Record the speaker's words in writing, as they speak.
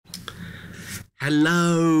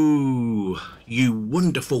Hello, you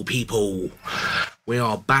wonderful people. We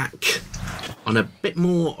are back on a bit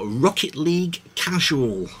more Rocket League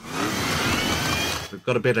casual. We've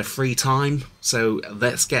got a bit of free time, so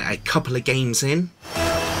let's get a couple of games in.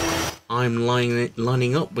 I'm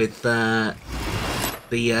lining up with the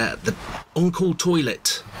on-call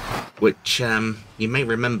toilet, which you may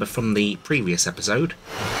remember from the previous episode.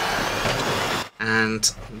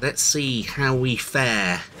 And let's see how we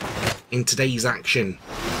fare in today's action.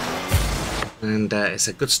 And it's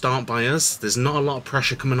a good start by us. There's not a lot of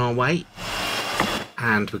pressure coming our way,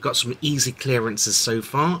 and we've got some easy clearances so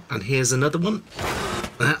far. And here's another one.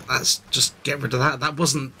 Let's just get rid of that. That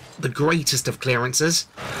wasn't the greatest of clearances,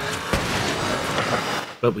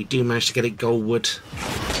 but we do manage to get it goalward.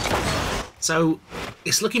 So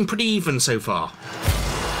it's looking pretty even so far.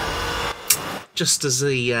 Just as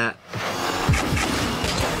the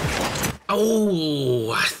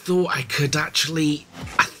oh, I thought I could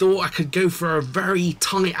go for a very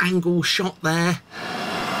tight angle shot there,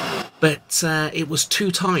 but it was too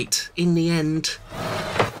tight in the end.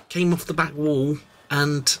 Came off the back wall,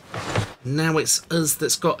 and now it's us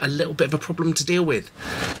that's got a little bit of a problem to deal with.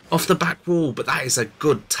 Off the back wall, but that is a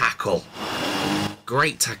good tackle.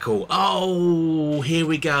 Great tackle. Oh, here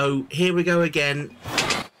we go. Here we go again.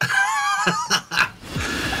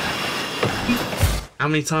 How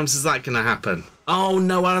many times is that going to happen? Oh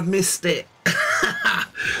no, I've missed it.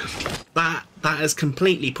 That has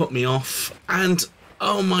completely put me off. And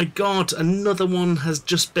oh my god, another one has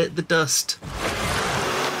just bit the dust.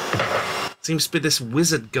 Seems to be this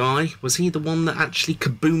wizard guy. Was he the one that actually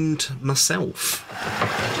kaboomed myself?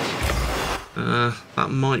 That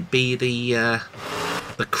might be the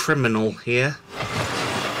criminal here.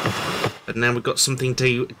 But now we've got something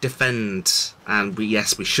to defend, and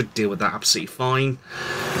yes, we should deal with that absolutely fine.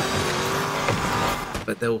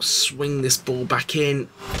 But they'll swing this ball back in.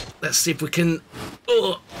 Let's see if we can.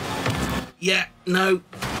 Oh, yeah, no.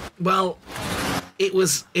 Well, it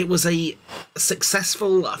was a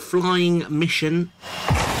successful flying mission,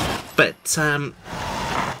 but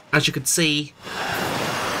as you could see,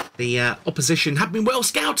 the opposition had been well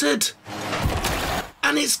scouted,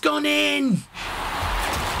 and it's gone in.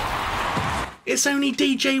 It's only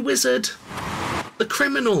DJ Wizard, the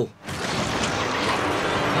criminal.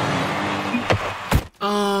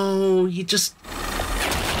 Oh,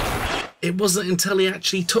 it wasn't until he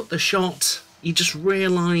actually took the shot, you just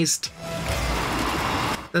realised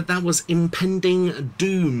that was impending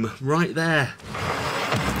doom right there.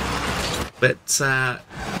 But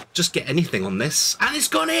just get anything on this, and it's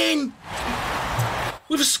gone in.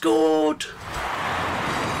 We've scored.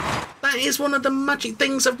 That is one of the magic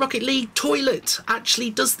things of Rocket League. Toilet actually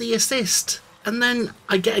does the assist, and then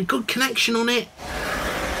I get a good connection on it,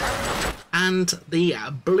 and the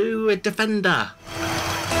blue defender,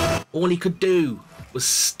 all he could do was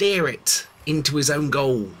steer it into his own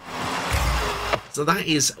goal. So that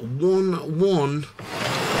is 1-1.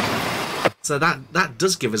 So that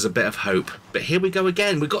does give us a bit of hope. But here we go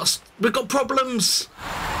again. We've got problems,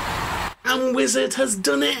 and Wizard has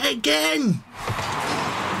done it again.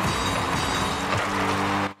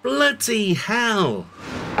 Bloody hell.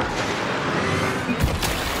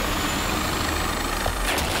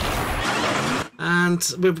 And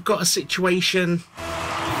we've got a situation,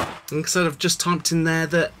 instead of just typed in there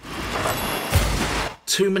that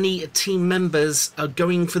too many team members are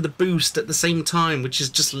going for the boost at the same time, which is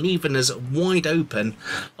just leaving us wide open.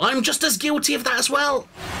 I'm just as guilty of that as well.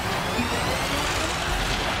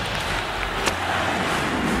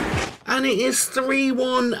 And it is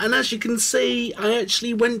 3-1, and as you can see, I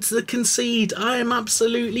actually went to the concede. I am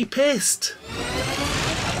absolutely pissed.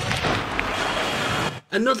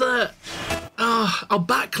 Another, our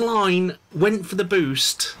back line went for the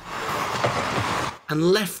boost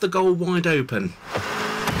and left the goal wide open.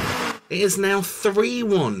 It is now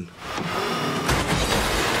 3-1.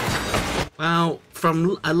 Well,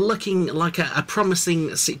 from looking like a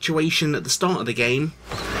promising situation at the start of the game,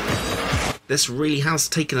 this really has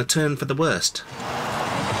taken a turn for the worst.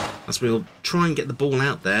 As we'll try and get the ball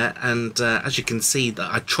out there, and as you can see,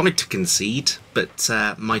 that I tried to concede, but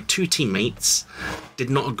my two teammates did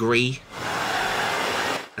not agree,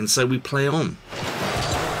 and so we play on.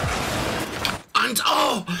 And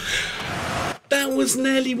oh, that was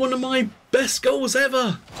nearly one of my best goals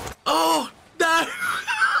ever. Oh no!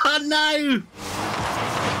 Oh no!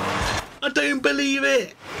 I don't believe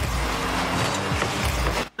it.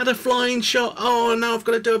 Had a flying shot. Oh, now I've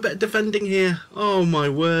got to do a bit of defending here. Oh my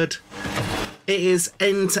word. It is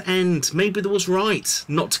end to end. Maybe there was right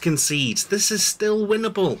not to concede. This is still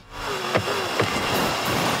winnable.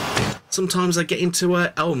 Sometimes I get into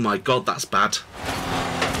a... Oh my god, that's bad.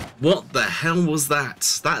 What the hell was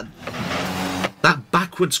that? That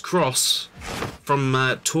backwards cross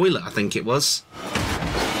from Toilet, I think it was,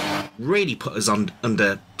 really put us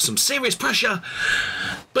under some serious pressure.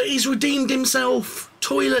 But he's redeemed himself.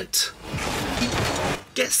 Toilet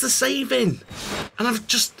gets the save in. And I've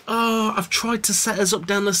tried to set us up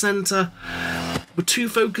down the centre. We're too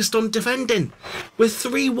focused on defending. We're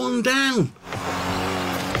 3-1 down.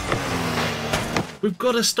 We've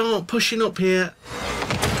got to start pushing up here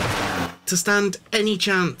to stand any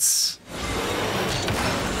chance.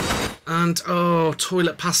 And, oh,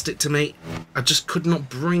 Toilet passed it to me. I just could not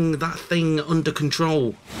bring that thing under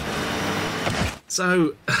control.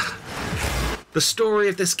 So, the story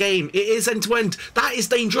of this game, it is end-to-end. That is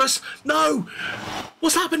dangerous. No!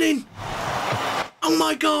 What's happening? Oh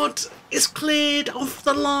my god! It's cleared off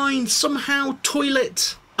the line. Somehow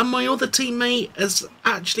Toilet and my other teammate has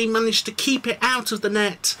actually managed to keep it out of the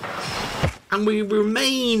net. And we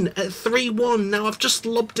remain at 3-1. Now, I've just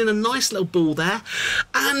lobbed in a nice little ball there.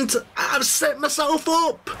 And I've set myself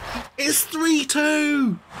up. It's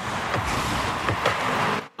 3-2.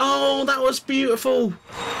 Oh, that was beautiful.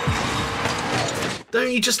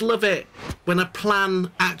 Don't you just love it when a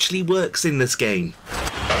plan actually works in this game?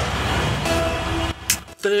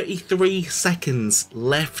 33 seconds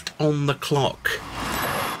left on the clock.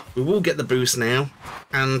 We will get the boost now.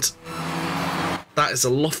 And that is a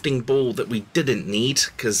lofting ball that we didn't need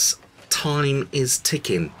because time is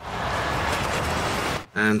ticking.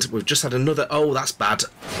 And we've just had another... Oh, that's bad.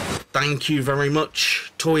 Thank you very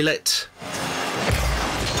much, Toilet.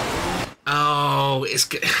 Oh,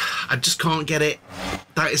 I just can't get it.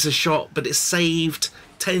 That is a shot, but it's saved.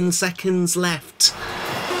 10 seconds left.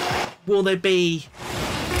 Will there be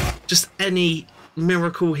just any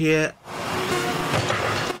miracle here?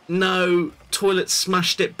 No. Toilet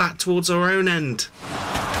smashed it back towards our own end.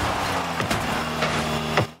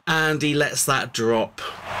 And he lets that drop.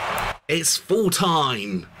 It's full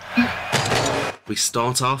time. We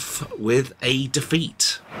start off with a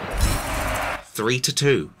defeat.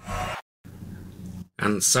 3-2.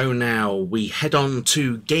 And so now we head on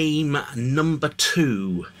to game number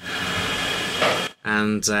 2.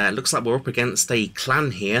 And it looks like we're up against a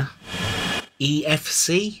clan here.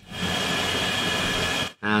 EFC.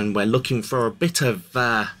 And we're looking for a bit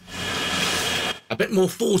more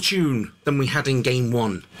fortune than we had in game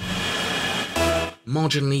 1.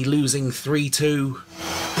 Marginally losing 3-2.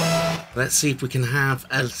 Let's see if we can have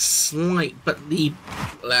a slight, if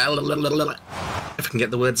I can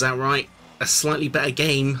get the words out right, a slightly better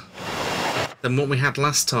game than what we had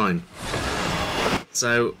last time.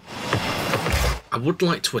 So I would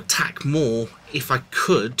like to attack more if I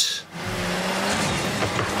could.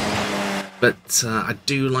 But I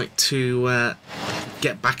do like to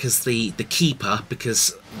get back as the keeper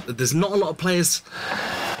because there's not a lot of players.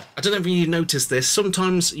 I don't know if you noticed this.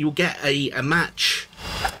 Sometimes you'll get a match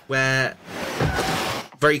where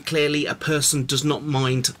very clearly a person does not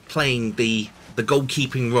mind playing the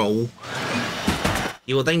goalkeeping role.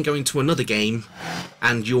 You will then go into another game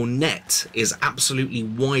and your net is absolutely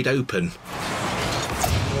wide open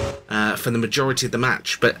for the majority of the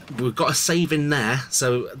match, but we've got a save in there,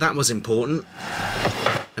 so that was important.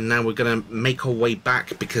 And now we're going to make our way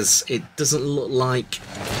back because it doesn't look like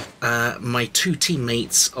my two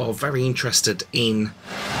teammates are very interested in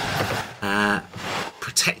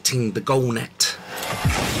protecting the goal net.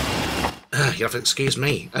 You have to excuse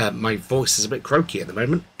me, my voice is a bit croaky at the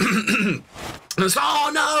moment.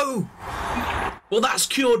 Oh no! Well, that's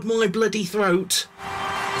cured my bloody throat.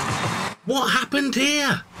 What happened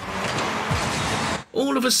here?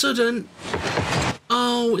 All of a sudden,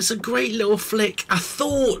 oh, it's a great little flick. I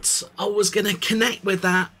thought I was going to connect with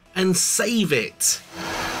that and save it,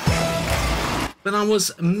 but I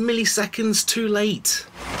was milliseconds too late.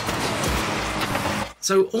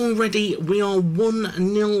 So already we are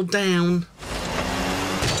 1-0 down,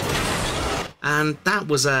 and that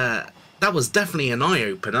was definitely an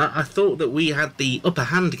eye-opener. I thought that we had the upper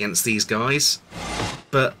hand against these guys,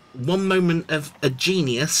 but one moment of a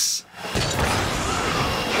genius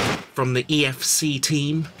from the EFC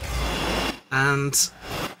team, and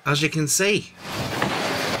as you can see,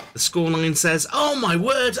 the scoreline says, oh my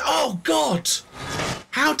word, oh god,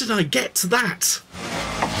 how did I get to that?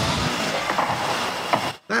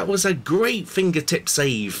 That was a great fingertip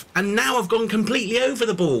save, and now I've gone completely over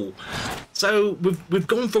the ball. So we've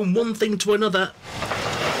gone from one thing to another,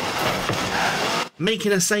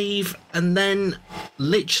 making a save and then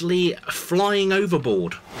literally flying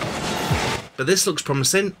overboard. But this looks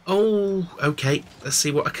promising. Oh, okay. Let's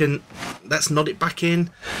see what I can... Let's nod it back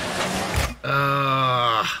in.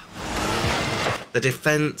 The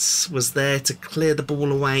defence was there to clear the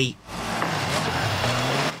ball away.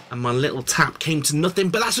 And my little tap came to nothing,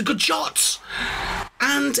 but that's a good shot!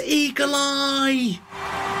 And Eagle Eye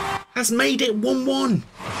has made it 1-1.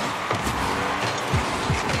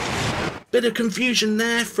 Bit of confusion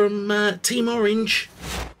there from Team Orange.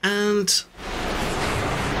 And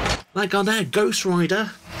like our there, Ghost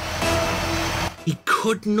Rider, he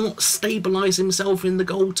could not stabilise himself in the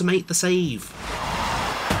goal to make the save.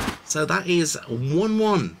 So that is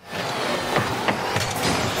 1-1.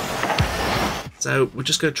 So we're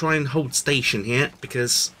just going to try and hold station here,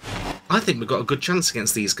 because I think we've got a good chance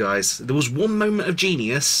against these guys. There was one moment of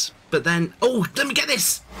genius, but then... Oh, let me get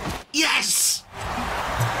this! Yes!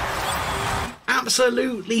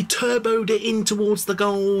 Absolutely turboed it in towards the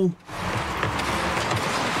goal.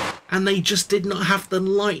 And they just did not have the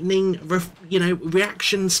lightning,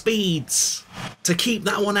 reaction speeds to keep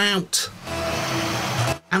that one out.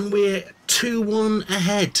 And we're 2-1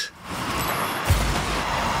 ahead.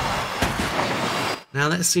 Now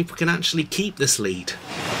let's see if we can actually keep this lead.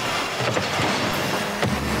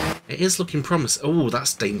 It is looking promising. Oh,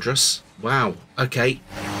 that's dangerous. Wow. Okay.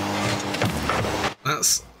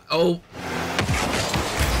 That's... Oh.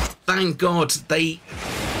 Thank God they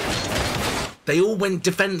all went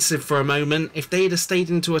defensive for a moment. If they'd have stayed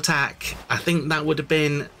into attack, I think that would have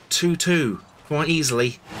been 2-2 quite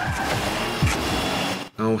easily.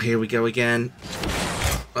 Oh, here we go again.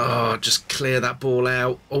 Oh, just clear that ball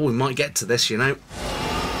out. Oh, we might get to this, you know.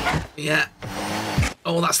 Yeah.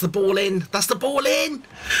 Oh, that's the ball in. That's the ball in.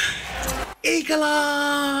 Eagle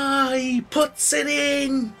Eye puts it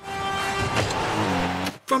in.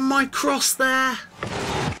 From my cross there.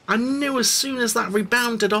 I knew as soon as that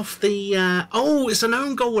rebounded off the... Oh, it's an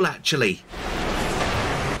own goal, actually.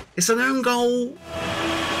 It's an own goal.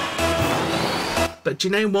 But do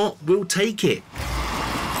you know what? We'll take it.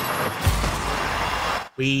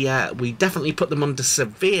 We definitely put them under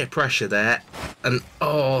severe pressure there. And,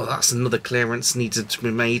 oh, that's another clearance needed to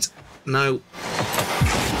be made. No.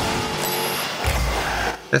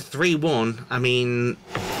 The 3-1, I mean...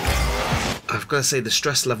 I've got to say the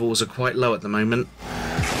stress levels are quite low at the moment.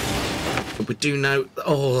 But we do know...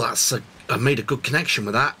 Oh, I made a good connection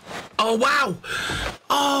with that. Oh, wow!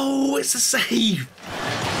 Oh, it's a save!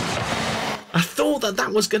 I thought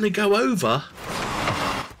that was going to go over.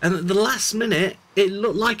 And at the last minute, it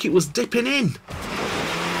looked like it was dipping in.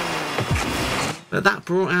 But that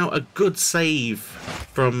brought out a good save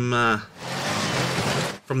from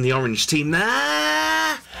the Orange team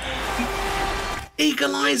there.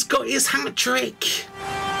 Eagle Eye's got his hat-trick.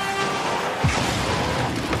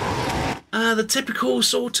 The typical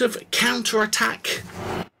sort of counter-attack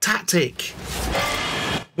tactic.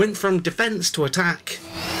 Went from defence to attack.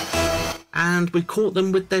 And we caught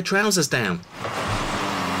them with their trousers down.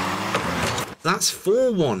 That's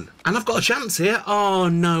 4-1. And I've got a chance here. Oh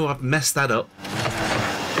no, I've messed that up.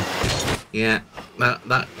 Yeah,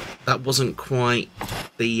 that wasn't quite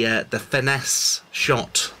the finesse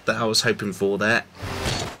shot that I was hoping for there.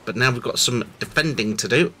 But now we've got some defending to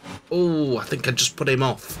do. Oh, I think I just put him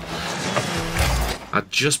off. I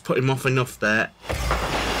just put him off enough there.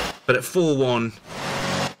 But at 4-1,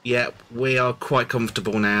 yeah, we are quite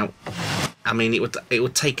comfortable now. I mean, it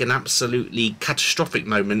would take an absolutely catastrophic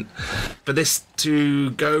moment for this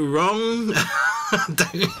to go wrong.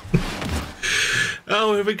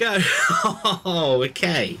 Oh, here we go. Oh,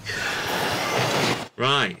 okay.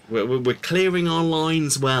 Right, we're clearing our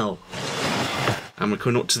lines well. And we're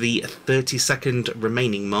coming up to the 30-second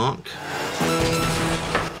remaining mark.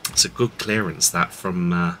 It's a good clearance, that,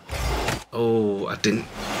 from... Oh, I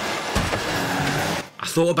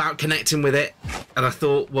thought about connecting with it, and I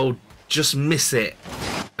thought, well, just miss it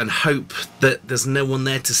and hope that there's no one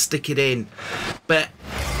there to stick it in. But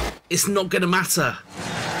it's not going to matter.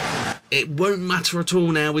 It won't matter at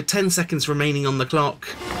all now with 10 seconds remaining on the clock.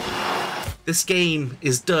 This game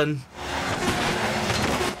is done.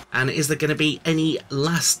 And is there going to be any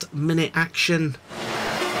last minute action?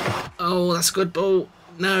 Oh, that's a good ball.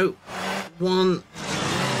 No. One.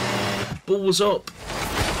 Ball's up.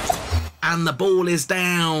 And the ball is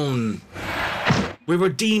down. We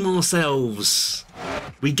redeem ourselves.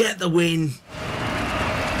 We get the win.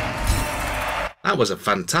 That was a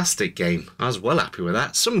fantastic game. I was well happy with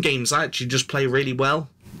that. Some games I actually just play really well.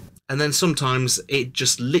 And then sometimes it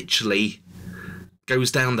just literally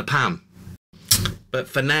goes down the pan. But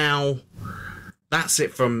for now, that's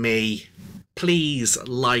it from me. Please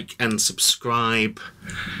like and subscribe.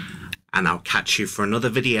 And I'll catch you for another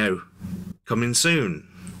video coming soon.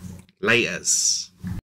 Laters.